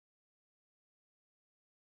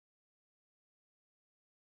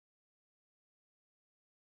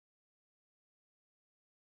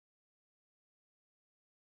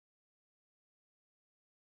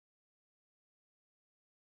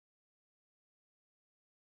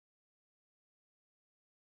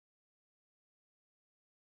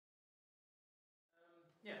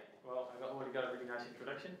Well, I already got a really nice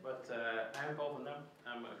introduction, but I'm Paul van Dam.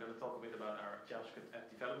 I'm going to talk a bit about our JavaScript app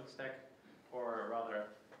development stack, or rather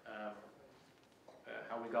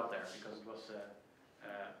how we got there, because it was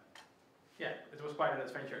it was quite an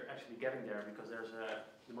adventure actually getting there, because there's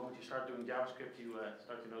the moment you start doing JavaScript, you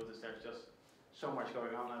start to notice there's just so much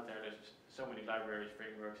going on out there. There's so many libraries,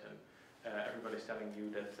 frameworks, and everybody's telling you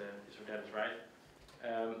that this or that is right.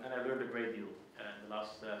 And I learned a great deal in the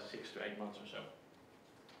last 6 to 8 months or so.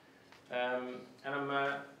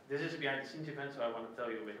 This is a behind the scenes event, so I want to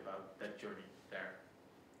tell you a bit about that journey there.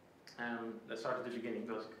 Let's start at the beginning,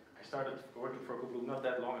 because I started working for Google not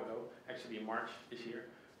that long ago, actually in March this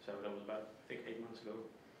year, so that was about, I think, 8 months ago.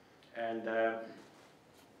 And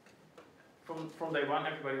from day one,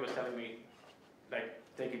 everybody was telling me, like,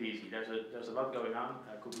 take it easy. There's a lot going on.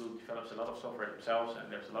 Google develops a lot of software themselves,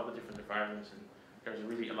 and there's a lot of different environments, and there's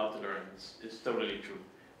really a lot to learn. It's totally true.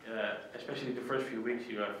 Especially the first few weeks,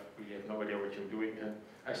 you really have no idea what you're doing.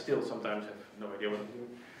 I still sometimes have no idea what I'm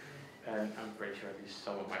doing, and I'm pretty sure at least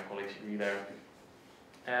some of my colleagues agree there.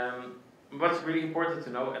 What's really important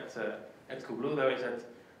to know at Google though is that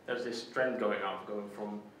there's this trend going on, going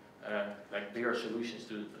from like bigger solutions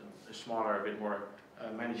to smaller, a bit more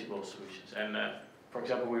manageable solutions. And for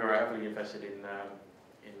example, we are heavily invested in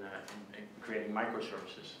creating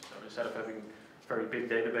microservices. So instead of having very big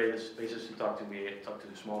databases to talk to, we talk to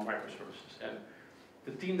the small microservices. And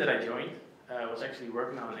the team that I joined was actually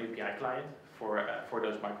working on an API client for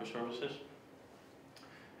those microservices.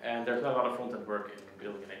 And there's not a lot of front-end work in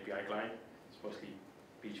building an API client. It's mostly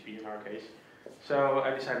PHP in our case. So I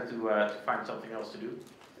decided to find something else to do.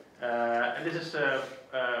 And this is a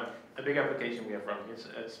big application we have running.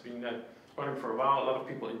 It's been running for a while. A lot of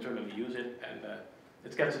people internally use it, and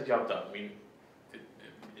it gets the job done. I mean,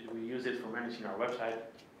 we use it for managing our website,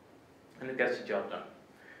 and it gets the job done.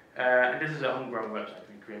 And this is a homegrown website.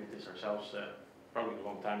 We created this ourselves probably a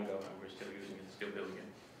long time ago, and we're still using it, still building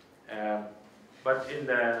it. But in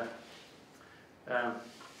the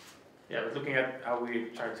but looking at how we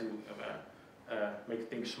try to make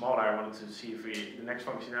things smaller, I wanted to see if the next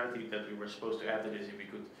functionality that we were supposed to add to this, if we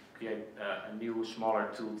could create a new, smaller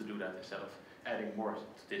tool to do that instead of adding more to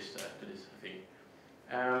this thing.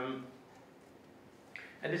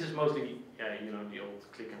 And this is mostly, the old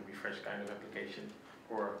click and refresh kind of application,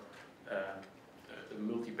 or a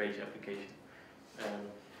multi-page application.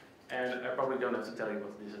 And I probably don't have to tell you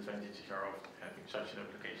what the disadvantages are of having such an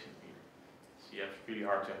application. It's really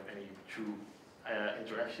hard to have any true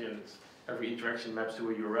interactions. Every interaction maps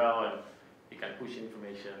to a URL, and you can push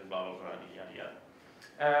information, blah, blah, blah, yada,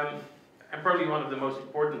 yada. And probably one of the most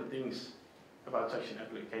important things about such an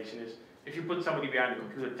application is, if you put somebody behind a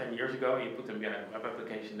computer 10 years ago and you put them behind a web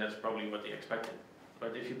application, that's probably what they expected.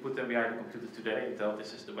 But if you put them behind a computer today and tell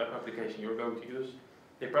this is the web application you're going to use,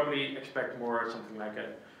 they probably expect more something like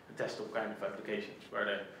a desktop kind of application, where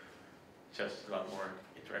there's just a lot more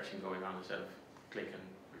interaction going on instead of click and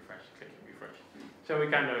refresh, click and refresh. So we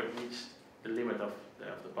kind of reached the limit of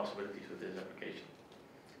the possibilities with this application.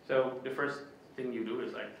 So the first thing you do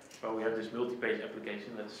is like, well, we have this multi-page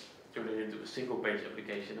application, let's turn it into a single-page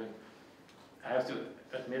application. And I have to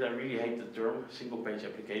admit, I really hate the term single-page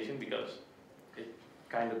application, because it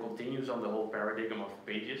kind of continues on the whole paradigm of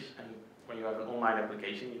pages. And when you have an online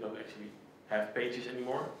application, you don't actually have pages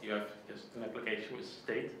anymore. You have just an application with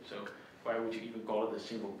state. So why would you even call it a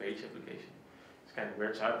single-page application? It's kind of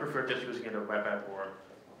weird. So I prefer just using it a web app or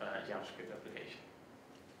a JavaScript application.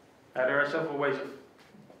 There are several ways of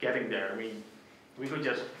getting there. I mean, we could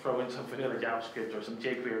just throw in some vanilla JavaScript or some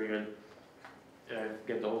jQuery and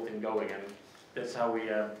get the whole thing going, and that's how we.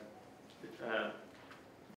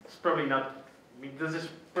 It's probably not. I mean, this is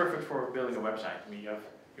perfect for building a website. I mean, you have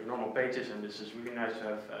your normal pages, and this is really nice to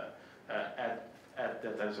have add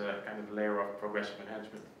that as a kind of layer of progressive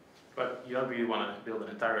enhancement. But you don't really want to build an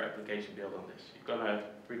entire application built on this. You're gonna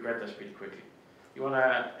regret this pretty quickly. You want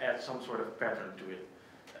to add some sort of pattern to it,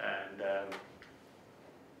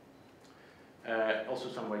 and also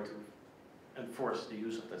some way to enforce the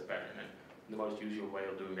use of that pattern. And the most usual way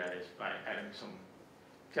of doing that is by adding some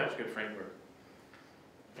JavaScript framework.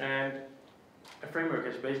 And a framework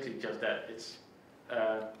is basically just that. It's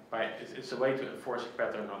a way to enforce a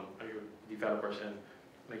pattern on your developers and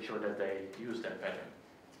make sure that they use that pattern.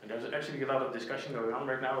 And there's actually a lot of discussion going on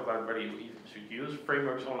right now about whether you even should use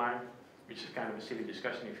frameworks online, which is kind of a silly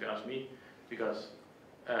discussion if you ask me, because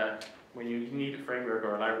when you need a framework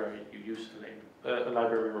or a library, you use a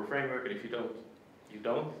library or a framework, and if you don't, you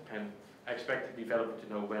don't. And I expect the developer to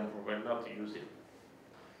know when or when not to use it.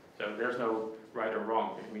 So there's no right or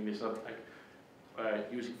wrong. I mean, it's not like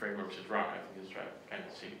using frameworks is wrong. I think it's kind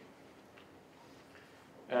of silly.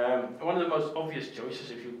 One of the most obvious choices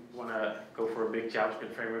if you want to go for a big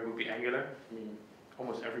JavaScript framework would be Angular. I mean,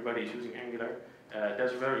 almost everybody is using Angular.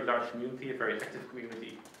 There's a very large community, a very active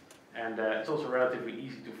community, and it's also relatively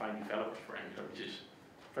easy to find developers for Angular, which is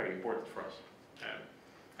very important for us.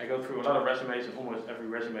 I go through a lot of resumes, and almost every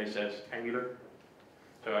resume says Angular,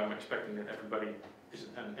 so I'm expecting that everybody is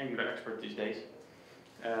an Angular expert these days.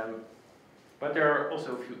 But there are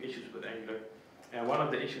also a few issues with Angular, and one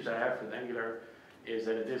of the issues I have with Angular is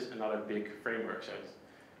that it is another big framework. So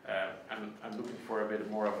I'm looking for a bit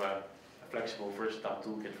more of a flexible, versatile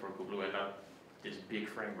toolkit for Coolblue, and not this big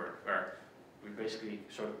framework where we basically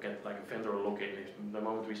sort of get like a vendor lock-in. The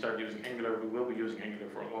moment we start using Angular, we will be using Angular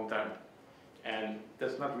for a long time, and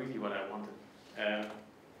that's not really what I wanted.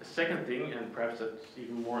 The second thing, and perhaps that's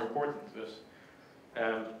even more important, was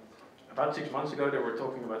about 6 months ago they were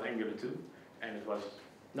talking about Angular 2, and it was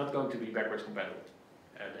not going to be backwards compatible.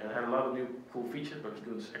 It had a lot of new cool features, but we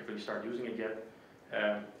couldn't actually start using it yet.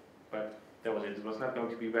 But that was it. It was not going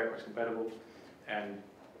to be backwards compatible, and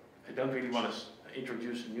I don't really want to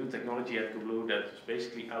introduce new technology at Coolblue that's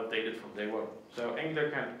basically outdated from day one. So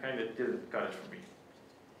Angular kind of didn't cut it for me.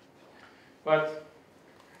 But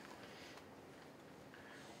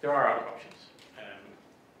there are other options,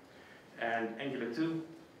 and Angular 2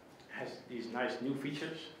 has these nice new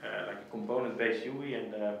features like a component-based UI,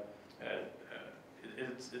 and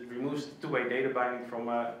it removes two-way data binding from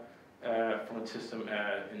a system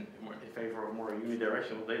in favor of more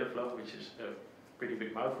unidirectional data flow, which is a pretty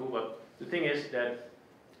big mouthful. But the thing is that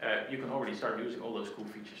you can already start using all those cool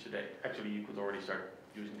features today. Actually, you could already start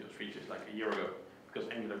using those features like a year ago, because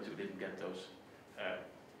Angular 2 didn't get those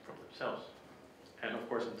from themselves. And of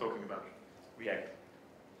course, I'm talking about React.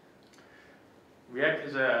 React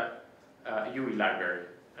is a UI library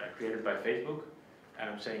created by Facebook, and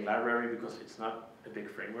I'm saying library because it's not a big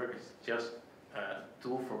framework, it's just a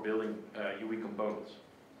tool for building UI components.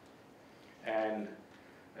 And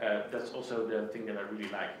that's also the thing that I really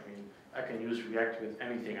like. I mean, I can use React with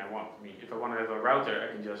anything I want. I mean, if I want to have a router,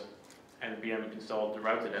 I can just npm install the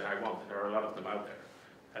router that I want. There are a lot of them out there.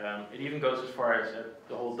 It even goes as far as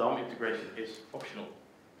the whole DOM integration is optional.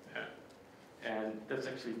 And that's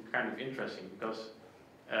actually kind of interesting because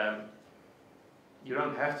you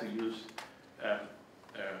don't have to use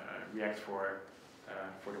React for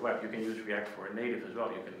the web. You can use React for native as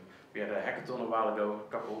well. We had a hackathon a while ago,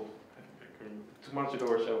 2 months ago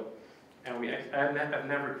or so, and I've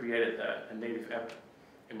never created a native app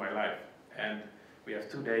in my life. And we have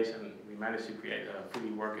 2 days, and we managed to create a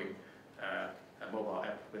fully working a mobile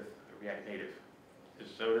app with React Native.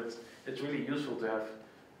 So it's really useful to have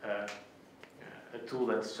a tool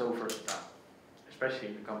that's so versatile, especially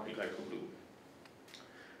in a company like Coolblue.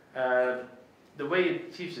 The way it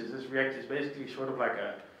achieves this is React is basically sort of like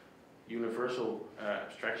a universal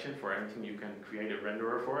abstraction for anything you can create a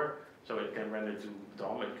renderer for. So it can render to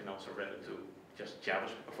DOM, it can also render to just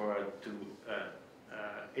JavaScript, to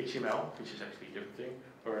HTML, which is actually a different thing,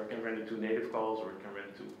 or it can render to native calls, or it can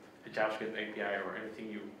render to a JavaScript API, or anything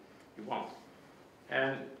you want.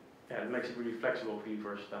 And yeah, it makes it really flexible, really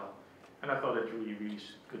versatile. And I thought it's really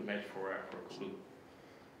good match for Coolblue.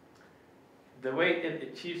 The way it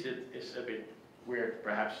achieves it is a bit weird,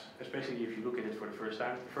 perhaps, especially if you look at it for the first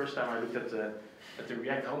time. The first time I looked at the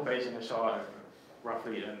React homepage and I saw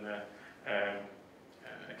roughly an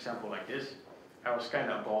example like this, I was kind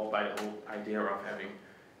of appalled by the whole idea of having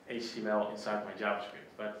HTML inside my JavaScript.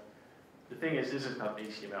 But the thing is, this is not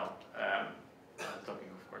HTML. I'm talking,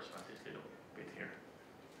 of course, about this little bit here.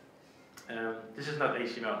 This is not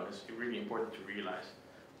HTML. It's really important to realize.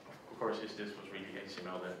 Of course, if this was really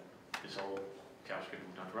HTML, then this whole JavaScript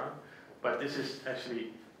would not run. But this is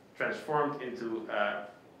actually transformed into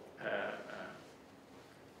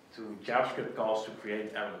to JavaScript calls to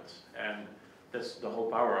create elements. And that's the whole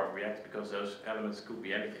power of React, because those elements could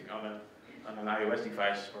be anything. On an iOS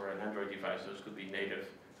device or an Android device, those could be native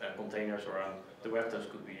containers, or on the web, those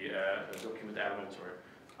could be document elements,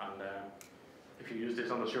 or on if you use this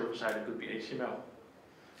on the server side, it could be HTML.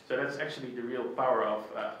 So that's actually the real power of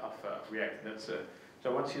React. That's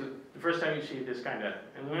so once the first time you see this kind of,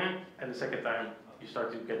 and the second time you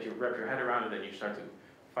start to wrap your head around it, and you start to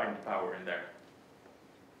find the power in there.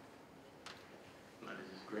 Now this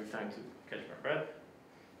is a great time to catch my breath.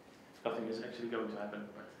 Nothing is actually going to happen,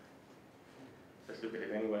 but let's look at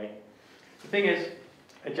it anyway. The thing is,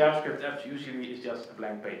 a JavaScript app usually is just a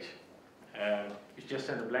blank page. You just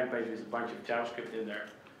send a blank page with a bunch of JavaScript in there,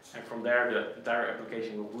 and from there the entire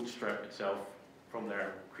application will bootstrap itself from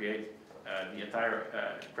there, create the entire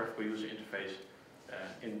graphical user interface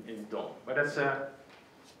in DOM. But that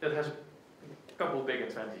has a couple of big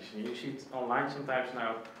advantages. And you see it online sometimes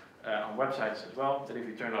now on websites as well, that if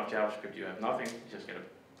you turn off JavaScript you have nothing, you just get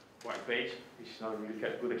a white page, which is not a really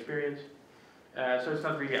good experience. So it's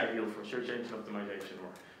not really ideal for search engine optimization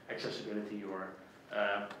or accessibility, or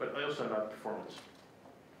but also not performance.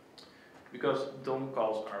 Because DOM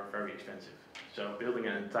calls are very expensive. So building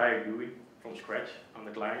an entire GUI from scratch on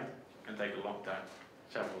the client can take a long time,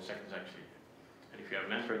 several seconds actually. And if you have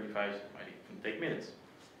an Android device, it might even take minutes.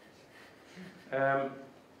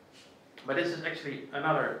 But this is actually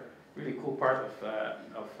another really cool part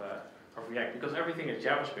of React, because everything is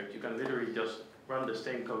JavaScript. You can literally just run the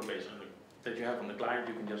same code base that you have on the client,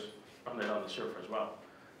 you can just run it on the server as well.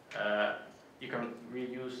 You can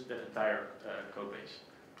reuse that entire code base.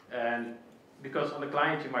 And because on the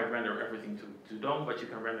client you might render everything to DOM, but you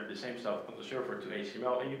can render the same stuff on the server to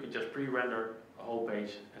HTML, and you can just pre-render a whole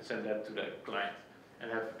page and send that to the client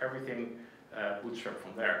and have everything bootstrapped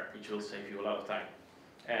from there, which will save you a lot of time.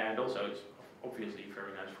 And also it's obviously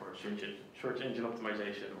very nice for search engine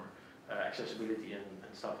optimization or accessibility and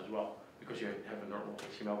stuff as well, because you have a normal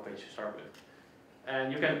HTML page to start with.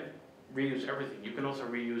 And you can reuse everything. You can also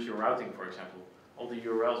reuse your routing, for example. All the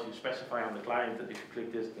URLs you specify on the client, that if you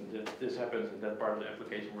click this, then this happens and that part of the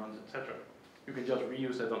application runs, etc. You can just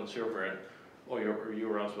reuse that on the server, and all your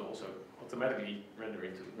URLs will also automatically render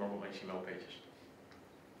into normal HTML pages.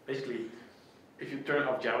 Basically, if you turn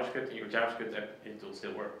off JavaScript in your JavaScript app, it will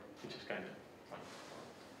still work, which is kind of fun.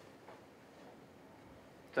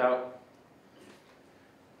 So,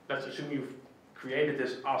 let's assume you've created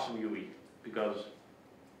this awesome UI because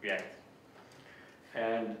React.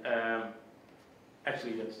 And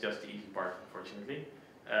actually, that's just the easy part, unfortunately.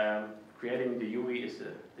 Creating the UI is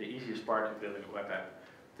the easiest part of building a web app.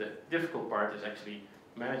 The difficult part is actually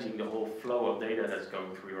managing the whole flow of data that's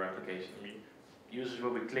going through your application. I mean, users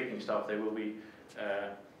will be clicking stuff, they will be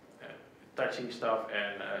touching stuff,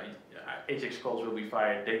 and AJAX calls will be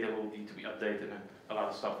fired, data will need to be updated, and a lot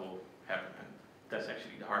of stuff will happen. And that's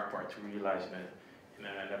actually the hard part to realize in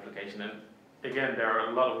an application. And again, there are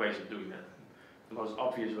a lot of ways of doing that. The most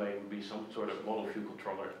obvious way would be some sort of model view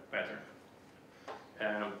controller pattern.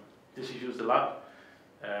 This is used a lot.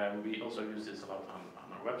 We also use this a lot on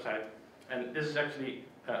our website. And this is actually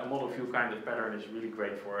a model view kind of pattern is really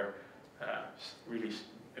great for really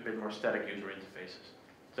a bit more static user interfaces.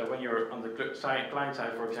 So when you're on the client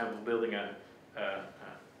side, for example, building a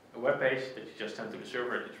web page that you just send to the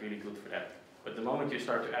server, it's really good for that. But the moment you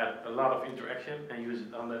start to add a lot of interaction and use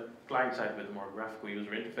it on the client side with a more graphical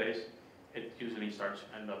user interface, it usually starts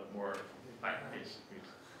to end up more like this.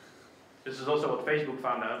 This is also what Facebook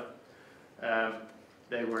found out.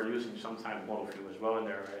 They were using some kind of model view as well in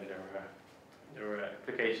their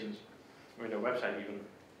applications, or in their website even.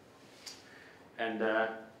 And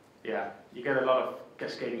yeah, you get a lot of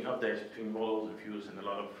cascading updates between models and views, and a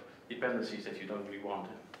lot of dependencies that you don't really want.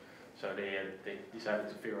 So they decided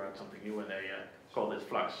to figure out something new, and they called it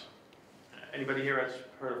Flux. Anybody here has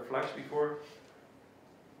heard of Flux before?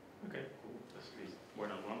 Okay, cool. That's at least more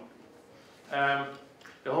than one.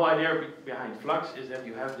 The whole idea behind Flux is that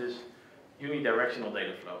you have this unidirectional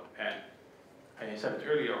data flow. And I said it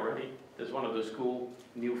earlier already, that's one of those cool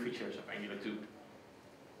new features of Angular 2.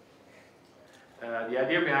 The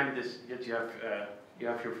idea behind it is that you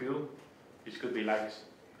have your view, which could be like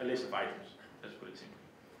a list of items. Let's put it simply.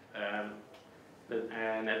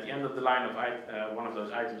 And at the end of the line of one of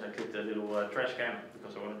those items, I clicked a little trash can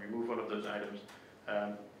because I want to remove one of those items.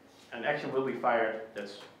 An action will be fired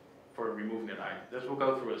that's for removing that item. This will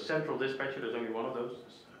go through a central dispatcher. There's only one of those.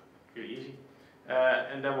 It's really easy.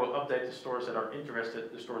 And then we'll update the stores that are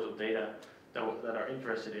interested, the stores of data that are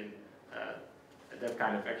interested in that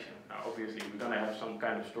kind of action. Now, obviously, we're going to have some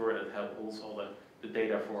kind of store that holds all the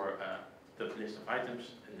data for the list of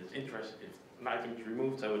items, and it's interested if an item is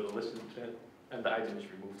removed, so it will listen to it, and the item is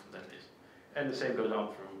removed from that list. And the same goes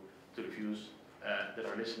on through to the views that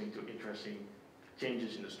are listening to interesting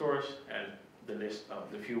changes in the stores, and the list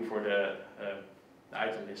of the view for the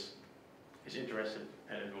item list is interested,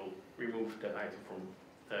 and it will remove that item from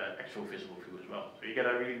the actual visible view as well. So you get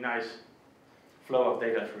a really nice flow of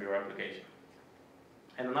data through your application.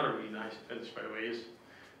 And another really nice advantage, by the way, is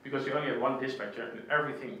because you only have one dispatcher, and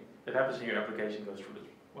everything that happens in your application goes through this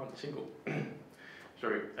one single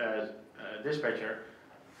dispatcher,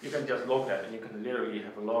 you can just log that, and you can literally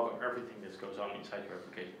have a log of everything that goes on inside your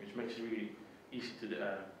application, which makes it really easy to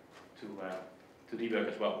debug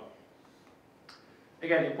as well.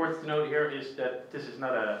 Again, important to note here is that this is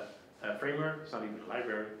not a framework, it's not even a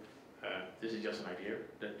library. This is just an idea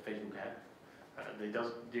that Facebook had. They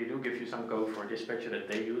do give you some code for a dispatcher that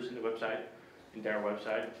they use in their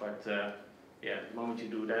website, but yeah, the moment you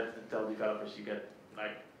do that and tell developers, you get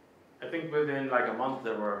like, I think within like a month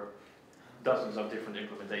there were dozens of different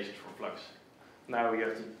implementations for Flux. Now you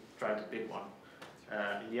have to try to pick one.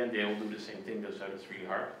 In the end they all do the same thing though, so it's really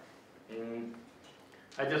hard.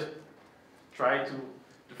 I just tried to,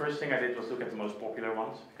 the first thing I did was look at the most popular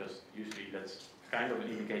ones, because usually that's kind of an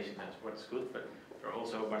indication that's what's good, but there are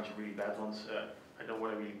also a bunch of really bad ones. I don't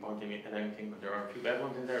want to really point at anything, but there are a few bad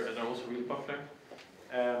ones in there that are also really popular.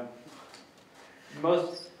 I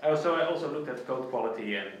also looked at code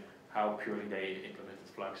quality and how purely they implemented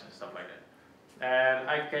Flux and stuff like that. And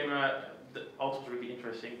I came, the alt was really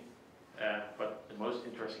interesting, but the most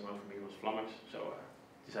interesting one for me was Flummox, so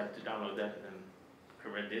I decided to download that, and then I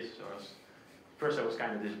read this. So first I was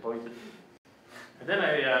kind of disappointed, and then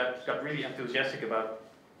I got really enthusiastic about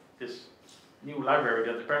this new library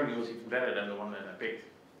that apparently was even better than the one that I picked.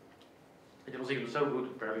 It was even so good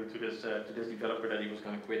apparently to this developer that he was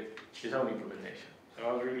going to quit his own implementation. So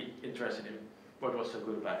I was really interested in what was so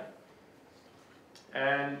good about it.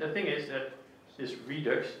 And the thing is that this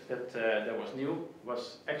Redux that was new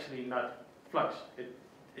was actually not Flux.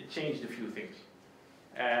 It changed a few things.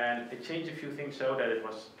 And it changed a few things so that it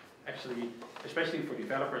was actually, especially for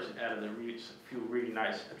developers, it added a few really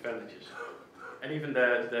nice advantages. And even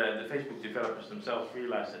the Facebook developers themselves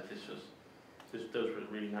realized that those were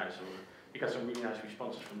really nice. So we got some really nice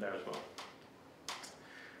responses from there as well.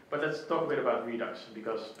 But let's talk a bit about Redux,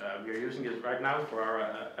 because we are using it right now for our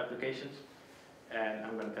applications, and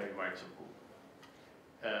I'm going to tell you why it's so cool.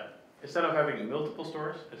 Instead of having multiple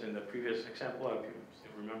stores, as in the previous example, I hope you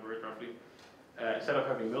still remember it roughly, instead of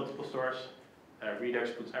having multiple stores, Redux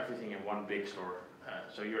puts everything in one big store.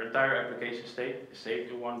 So your entire application state is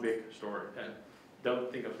saved in one big store. And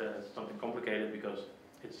don't think of that as something complicated, because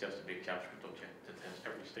it's just a big JavaScript object that has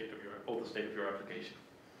all the state of your application.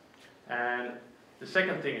 And the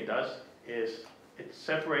second thing it does is it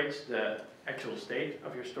separates the actual state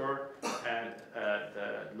of your store and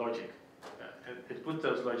the logic. And it puts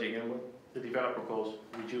those logic in what the developer calls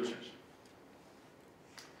reducers.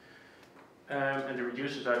 And the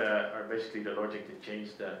reducers are basically the logic that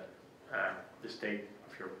changes the state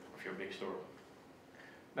of your big store.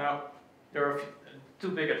 Now, there are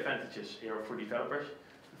two big advantages here for developers.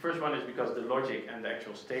 The first one is because the logic and the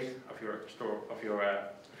actual state of your store of your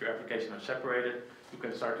application are separated, you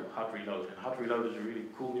can start to hot reload. And hot reload is a really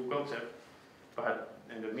cool new concept,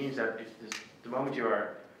 and it means that the moment you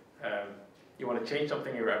want to change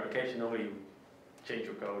something in your application, normally you change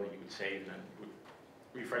your code and you would save and you would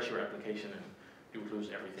refresh your application and you would lose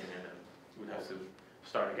everything, and then you would have to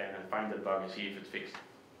start again and find that bug and see if it's fixed.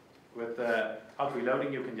 With hot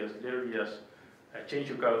reloading, you can literally change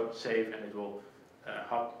your code, save, and it will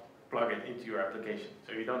hot plug it into your application.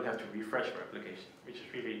 So you don't have to refresh your application, which is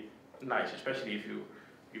really nice, especially if you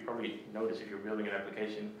probably notice if you're building an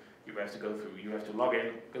application, you have to log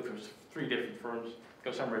in, go through 3 different forms,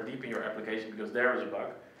 go somewhere deep in your application because there is a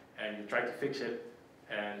bug, and you try to fix it,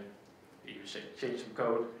 and you change some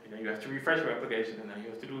code, and then you have to refresh your application, and then you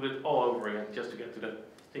have to do it all over again just to get to that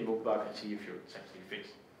single bug and see if it's actually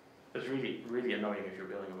fixed. That's really, really annoying if you're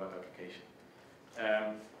building a web application.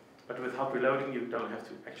 But with hot reloading, you don't have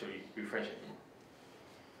to actually refresh it anymore.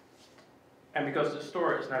 And because the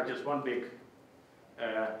store is now just one big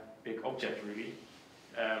object, really,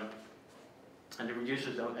 and the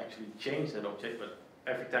reducers don't actually change that object, but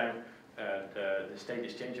every time the state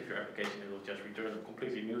is changed of your application, it will just return a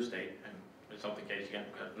completely new state, and in some case, again,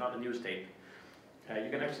 not a new state. You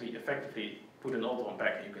can actually effectively put an alt on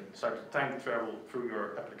back, and you can start to time travel through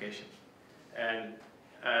your application. And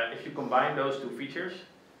if you combine those two features,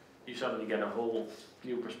 you suddenly get a whole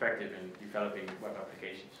new perspective in developing web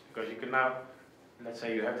applications. Because you can now, let's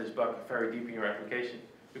say you have this bug very deep in your application,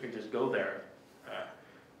 you can just go there,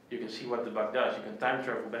 you can see what the bug does, you can time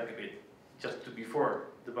travel back a bit, just to before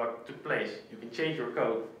the bug took place. You can change your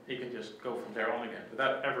code, you can just go from there on again,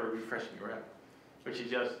 without ever refreshing your app. Which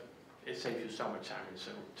is just, it saves you so much time. It's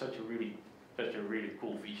such a really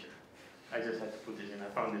cool feature. I just had to put this in, I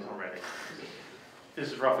found this on Reddit.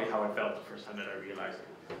 This is roughly how I felt the first time that I realized it.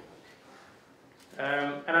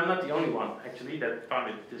 And I'm not the only one, actually, that found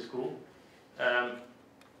it this cool. I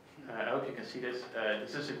hope you can see this.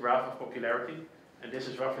 This is a graph of popularity, and this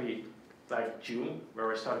is roughly like June,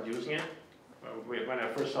 where I started using it, when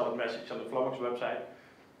I first saw the message on the Flummox website.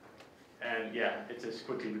 And yeah, it has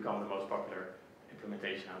quickly become the most popular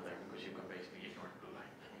implementation out there, because you can basically ignore the blue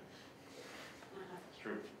line. It's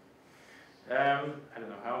true. I don't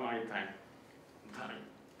know, how am I in time? I don't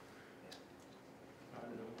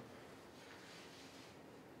know.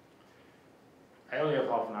 I only have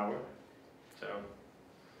half an hour, so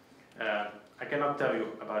I cannot tell you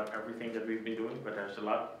about everything that we've been doing, but there's a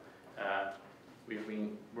lot. We've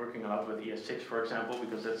been working a lot with ES6, for example,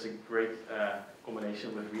 because that's a great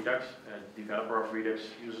combination with Redux. The developer of Redux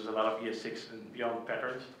uses a lot of ES6 and beyond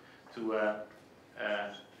patterns to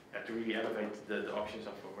really elevate the options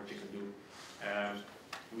of what you can do.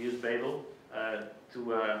 We use Babel to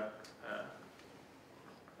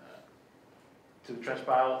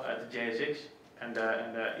transpile the JSX and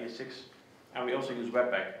ES6, and we also use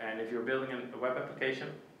Webpack. And if you're building a web application,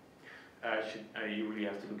 you really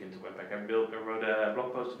have to look into Webpack. I wrote a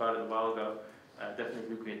blog post about it a while ago.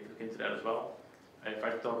 Definitely look into that as well. If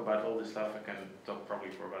I talk about all this stuff, I can talk probably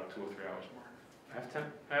for about 2 or 3 hours more. I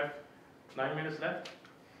have 9 minutes left.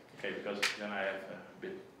 Okay, because then I have a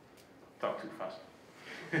bit talk too fast.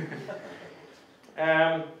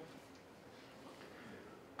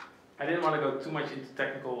 I didn't want to go too much into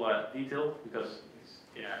technical detail because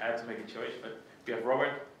I had to make a choice. But we have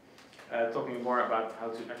Robert talking more about how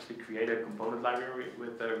to actually create a component library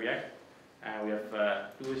with React. And we have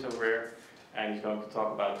Louis over here, and he's going to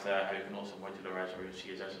talk about how you can also modularize your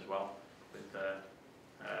CSS as well with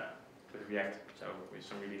React. So with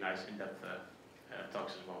some really nice in-depth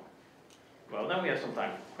talks as well. Well, now we have some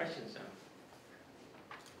time for questions then.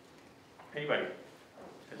 Anybody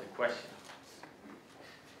has a question?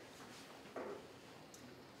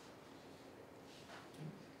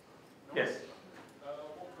 Yes.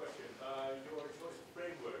 One question. Your choice of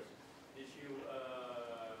framework, did you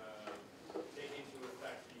take into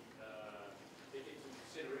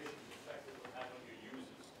consideration the effect it will have on your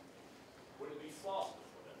users? Would it be faster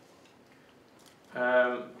for them?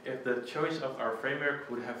 If the choice of our framework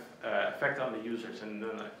would have effect on the users, and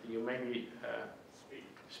then you mainly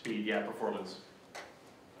speed, yeah, performance.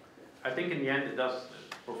 I think in the end it does.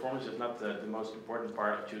 Performance is not the most important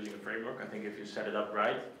part of choosing a framework. I think if you set it up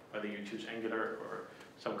right, whether you choose Angular or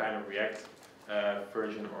some kind of React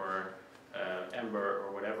version or Ember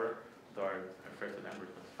or whatever, though I'm afraid that Ember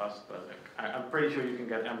is not fast, but I'm pretty sure you can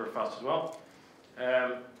get Ember fast as well.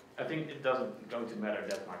 I think it doesn't going to matter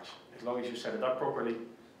that much. As long as you set it up properly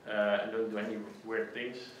and don't do any weird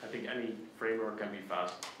things, I think any framework can be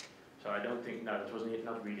fast. So I don't think, no, that was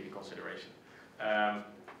not really a consideration.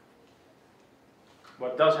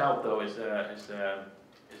 What does help though is the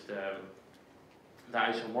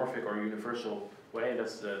isomorphic or universal way.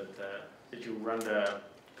 That's that you run the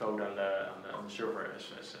code on the server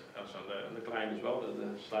as on the client as well.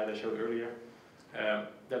 The slide I showed earlier.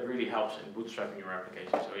 That really helps in bootstrapping your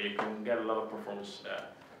application. So you can get a lot of performance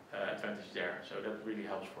advantage there. So that really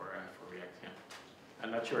helps for React. Yeah.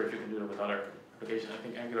 I'm not sure if you can do that with other applications. I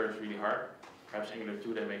think Angular is really hard. Perhaps Angular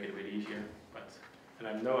 2 they make it a bit easier. And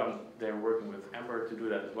I know they're working with Ember to do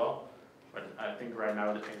that as well. But I think right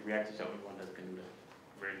now React is the only one that can do that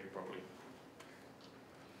really properly.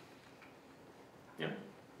 Yeah?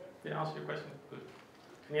 Did I answer your question? Good.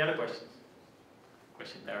 Any other questions?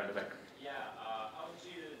 Question there in the back. Yeah, how did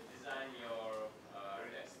you design your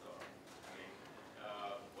Redux store? I mean,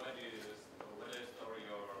 where do you store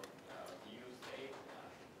your view state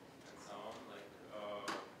and so on? Like,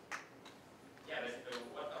 yeah, basically,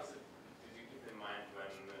 what else did you keep in mind when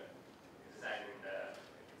designing the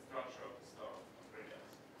structure of the store of Redux?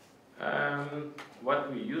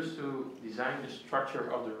 What we used to design the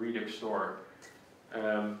structure of the Redux store.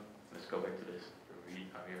 Let's go back to this.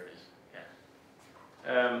 Here it is.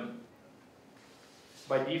 Yeah.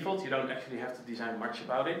 By default, you don't actually have to design much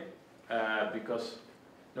about it because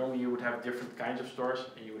normally you would have different kinds of stores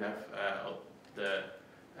and you would have the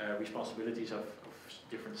responsibilities of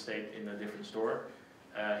different state in a different store.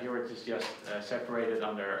 Here it is just separated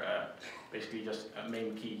under basically just a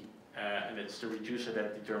main key, and it's the reducer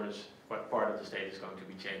that determines what part of the state is going to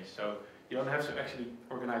be changed. So you don't have to actually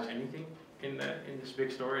organize anything in this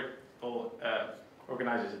big store. It all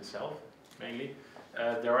organizes itself mainly.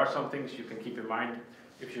 There are some things you can keep in mind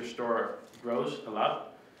if your store grows a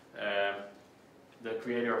lot. The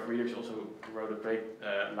creator of Redux also wrote a great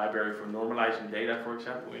library for normalizing data, for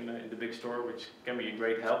example, in the big store, which can be a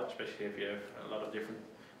great help, especially if you have a lot of different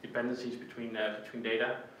dependencies between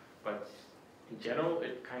data. But in general,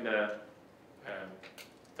 it kind of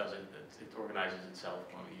does it. It organizes itself.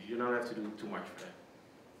 You don't have to do too much for that.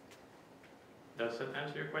 Does that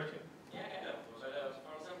answer your question? Yeah, kind of. So,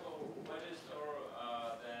 for example, where do you store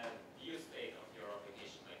the view state of your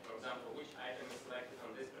application? Like, for example, which item is selected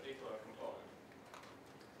on this particular component?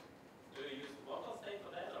 Do you use the local state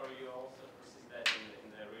for that, or you also persist that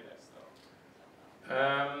in the Redux store?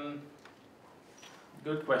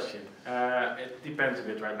 Good question. It depends a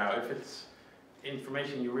bit right now. If it's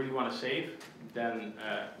information you really want to save, then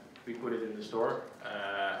we put it in the store,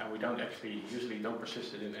 and and we usually don't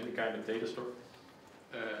persist it in any kind of data store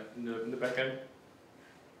in the backend.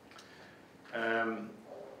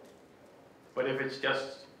 But if it's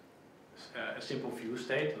just a simple view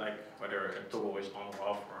state, like whether a toggle is on or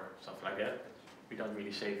off or stuff like that, we don't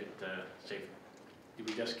really save it.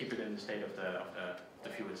 We just keep it in the state of the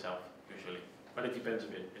view itself usually. But it depends a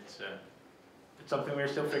bit. It's something we're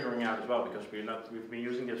still figuring out as well, because we've been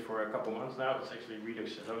using this for a couple months now. It's actually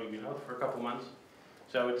Redux has only been out for a couple months,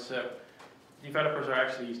 so it's developers are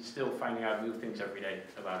actually still finding out new things every day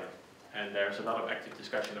about it, and there's a lot of active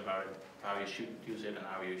discussion about it, how you should use it and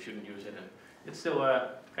how you shouldn't use it, and it's still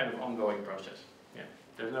a kind of ongoing process. Yeah,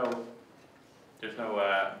 there's no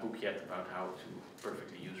book yet about how to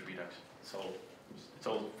perfectly use Redux. It's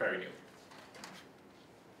all very new.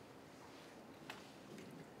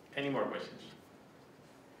 Any more questions?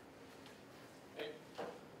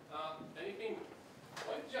 Anything?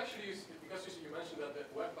 Why did you actually use? Because you mentioned that the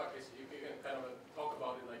Webpack is you can kind of talk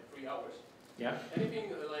about it like 3 hours. Yeah.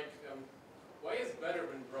 Anything like why is it better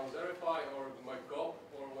than Browserify or my Gulp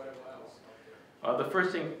or whatever else? The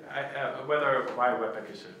first thing, why Webpack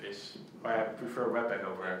is why I prefer Webpack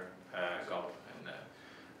over Gulp.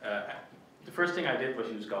 And the first thing I did was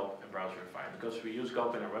use Gulp and Browserify, because we use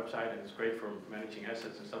Gulp in our website and it's great for managing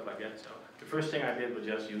assets and stuff like that. So the first thing I did was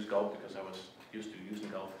just use Gulp because I was used to using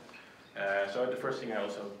Gulp. So the first thing I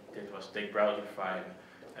also did was take Browserify.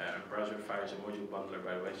 Browserify is a module bundler,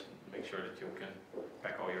 by the way, so make sure that you can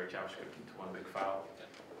pack all your JavaScript into one big file.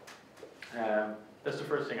 That's the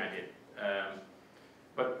first thing I did.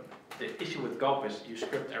 But the issue with Gulp is you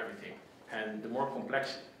script everything, and the more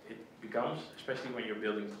complex it becomes, especially when you're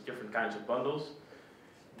building different kinds of bundles,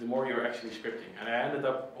 the more you're actually scripting. And I ended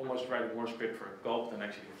up almost writing more script for Gulp than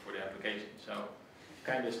actually for the application. So it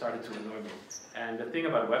kind of started to annoy me. And the thing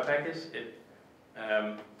about Webpack is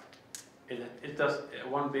it does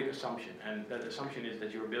one big assumption, and that assumption is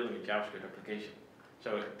that you're building a JavaScript application.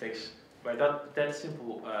 So it takes, by that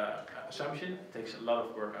simple assumption, it takes a lot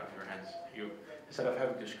of work out of your hands. Instead of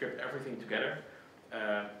having to script everything together,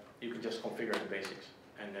 you can just configure the basics,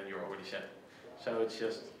 and then you're already set. So it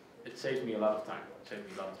saves me a lot of time.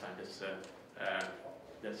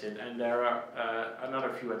 That's it. And there are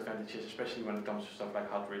another few advantages, especially when it comes to stuff like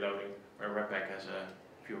hot reloading, where Webpack has a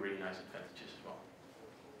few really nice advantages as well.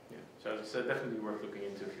 Yeah. So it's definitely worth looking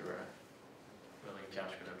into if you're building a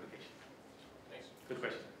JavaScript application. Thanks. Good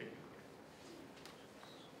question. Thank you.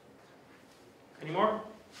 Any more?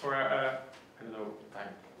 Or I don't know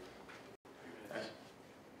time.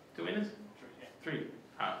 2 minutes? 3.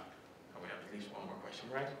 Ah, we have at least one more question,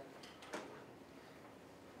 right?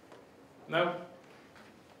 No?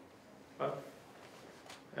 Well,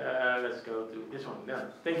 let's go to this one.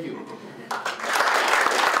 Yeah. Thank you.